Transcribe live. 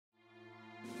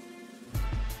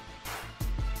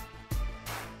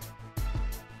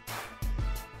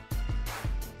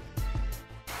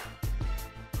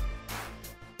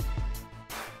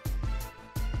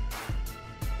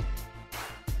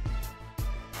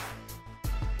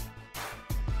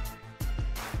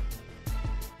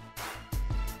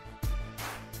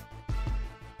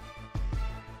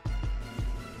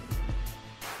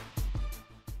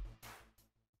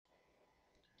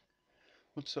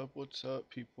What's up,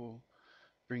 people?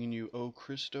 Bringing you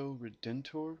Cristo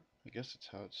Redentor. I guess that's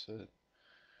how it's said.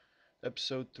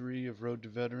 Episode 3 of Road to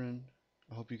Veteran.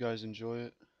 I hope you guys enjoy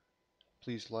it.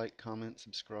 Please like, comment,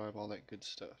 subscribe, all that good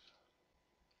stuff.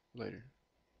 Later.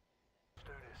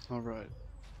 Alright.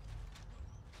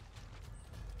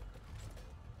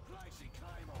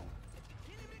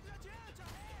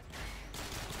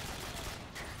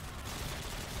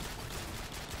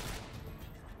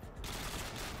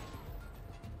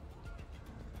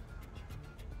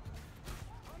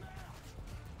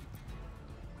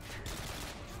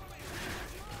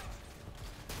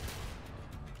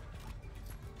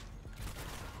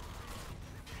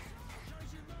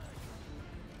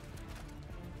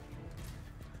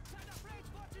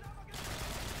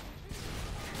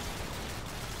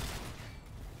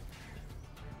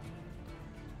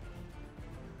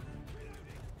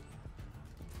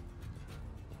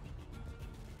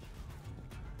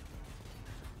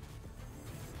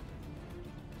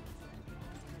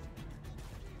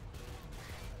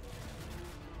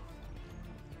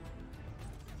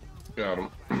 Got him.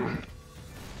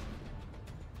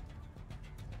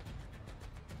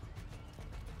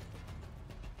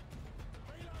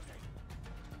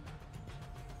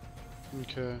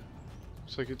 Okay.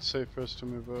 Looks like it's safe for us to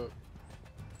move up.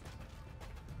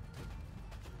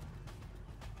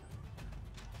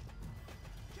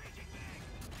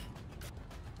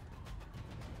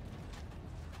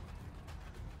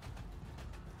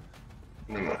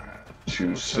 Two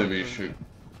civvy shoot.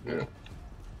 Yeah.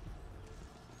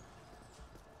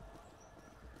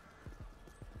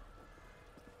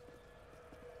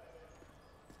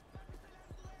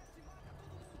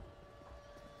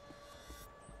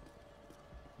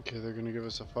 Okay, they're gonna give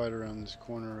us a fight around this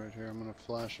corner right here. I'm gonna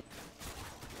flash it.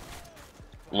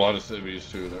 A lot of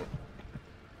civvies too there.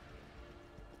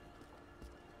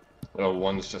 Oh,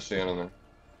 one's just standing there.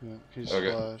 Yeah, he's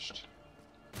Okay. flashed.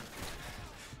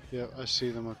 Yeah, I see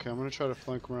them. Okay, I'm gonna try to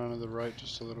flank him around to the right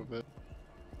just a little bit.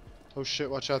 Oh shit,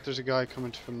 watch out, there's a guy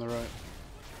coming from the right.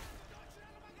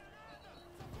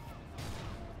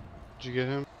 Did you get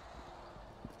him?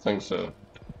 Think so.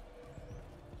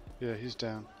 Yeah, he's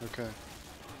down. Okay.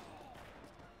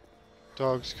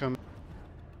 Dog's coming.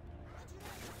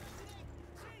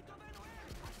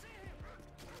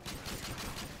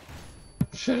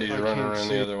 Shit, he's I running can't around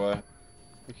see. the other way.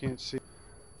 I can't see.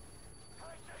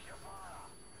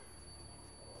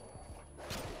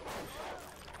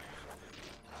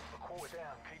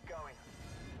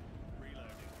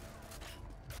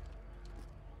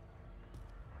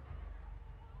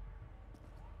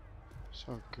 It's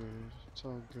all good. It's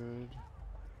all good.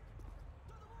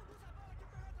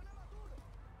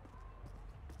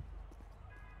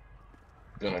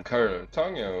 Gonna cut her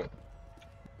tongue out.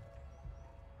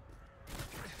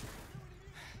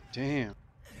 Damn.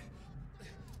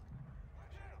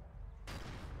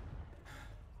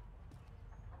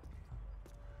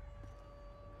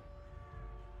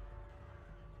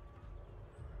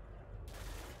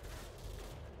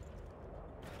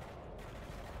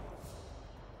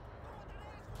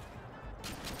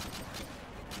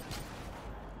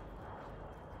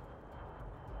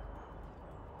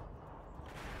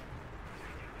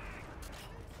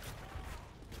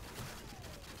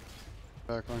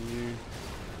 Back on you.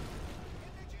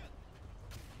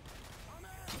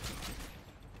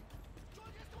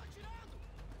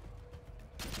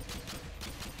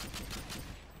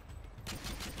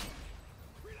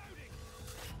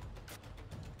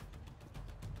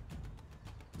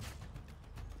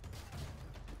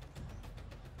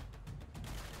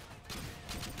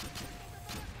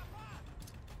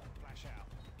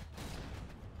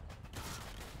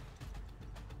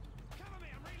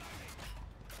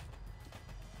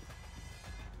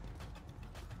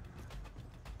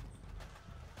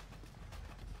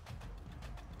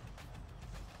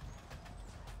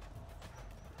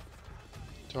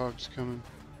 Dog's coming.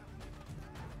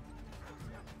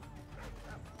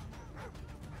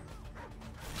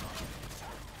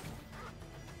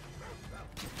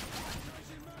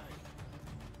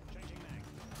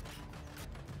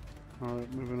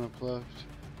 Alright, moving up left.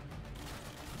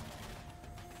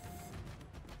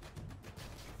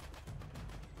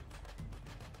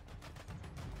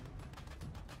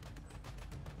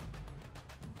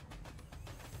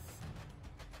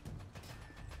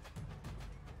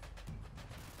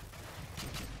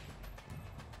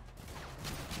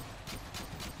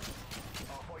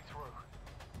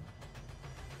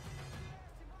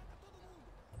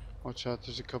 Watch out,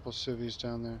 there's a couple civvies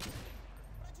down there.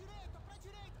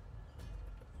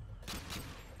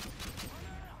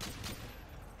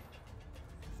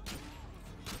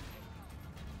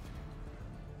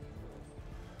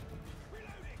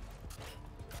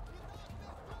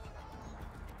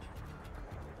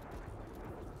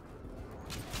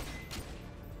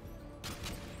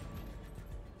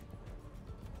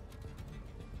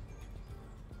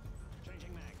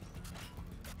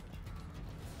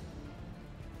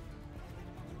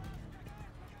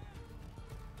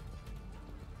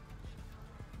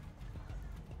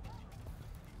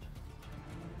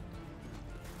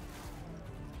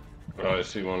 I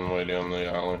see one way down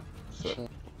the alley. So. So,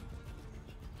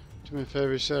 do me a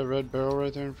favor, you see that red barrel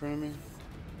right there in front of me?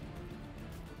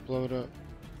 Blow it up.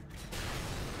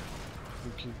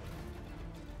 Thank you.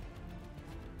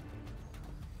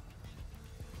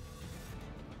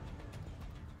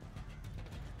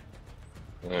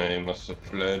 He must have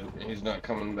fled. He's not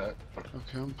coming back.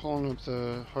 Okay, I'm pulling up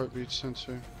the heartbeat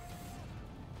sensor.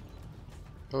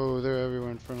 Oh, they're everywhere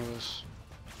in front of us.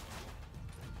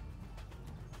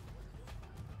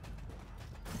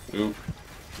 Oop.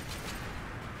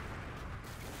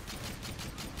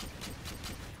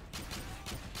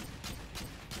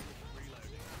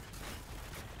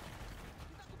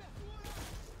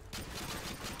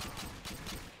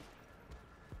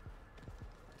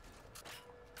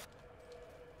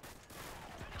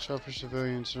 Watch out for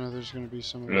civilians. I know there's gonna be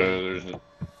some of Yeah, them. there's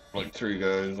like 3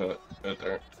 guys out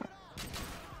there.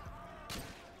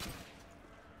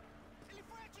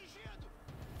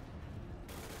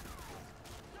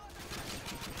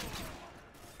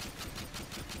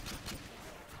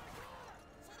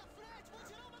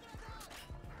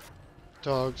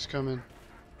 Dogs coming.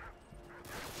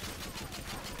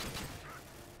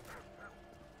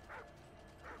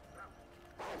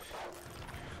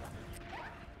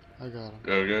 I got him.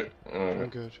 Okay. I'm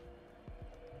good.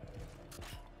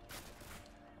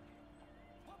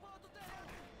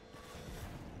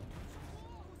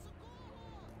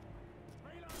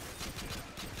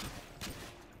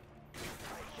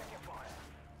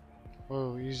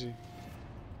 Whoa, easy.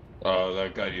 Oh,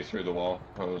 that got you through the wall.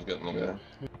 I was getting the guy.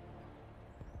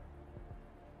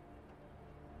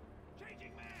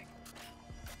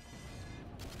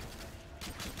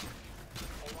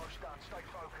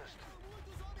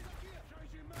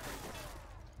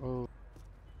 Oh.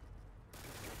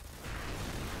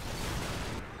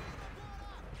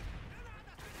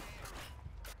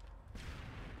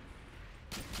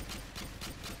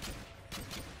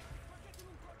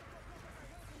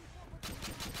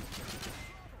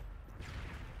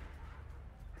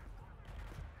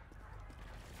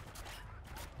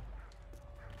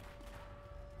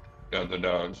 Got the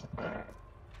dogs.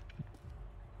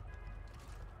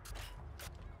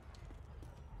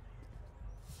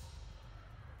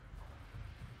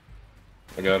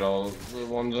 I got all the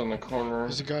ones on the corner.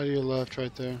 There's a guy to your left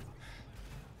right there.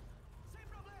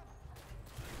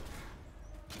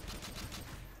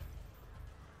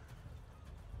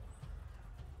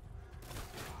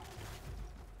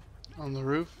 On the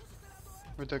roof?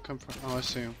 Where'd that come from? Oh, I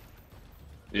see him.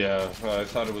 Yeah, I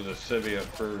thought it was a civvy at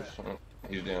first. Oh,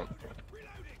 he's down.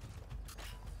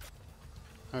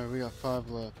 Alright, we got 5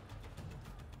 left.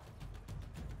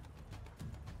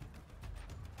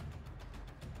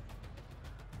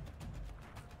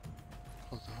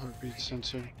 Oh, the heartbeat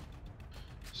sensor.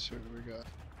 Let's see what we got.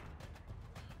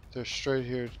 They're straight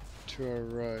here to our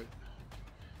right.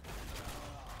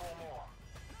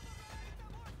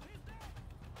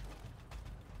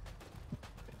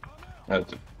 Have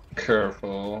to be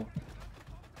careful.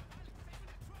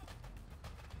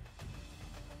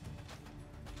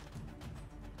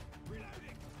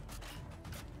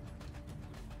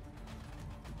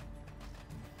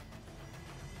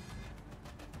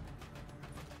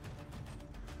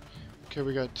 Okay,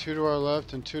 we got 2 to our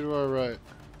left and 2 to our right.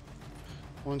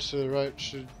 Ones to the right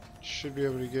should be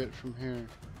able to get from here.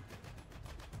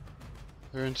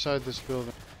 They're inside this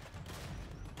building.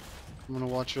 I'm gonna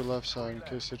watch your left side in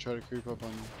case they try to creep up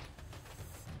on you.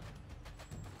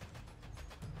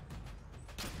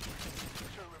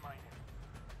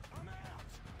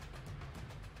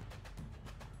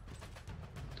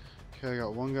 Okay, I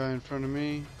got one guy in front of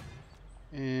me,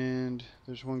 and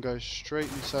there's one guy straight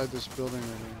inside this building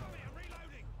right here.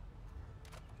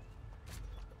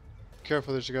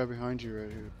 Careful, there's a guy behind you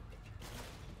right here.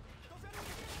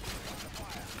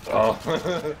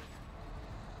 Oh.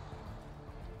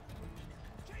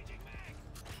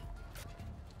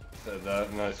 Said that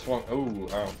and I swung. Oh,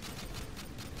 ow.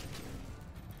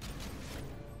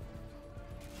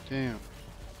 Damn.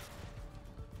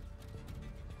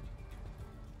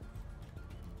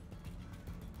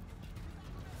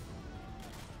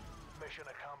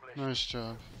 Nice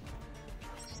job.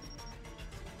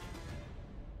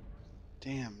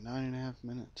 Damn, 9.5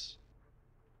 minutes.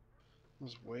 That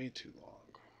was way too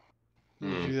long.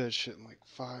 I'm gonna do that shit in like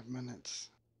 5 minutes.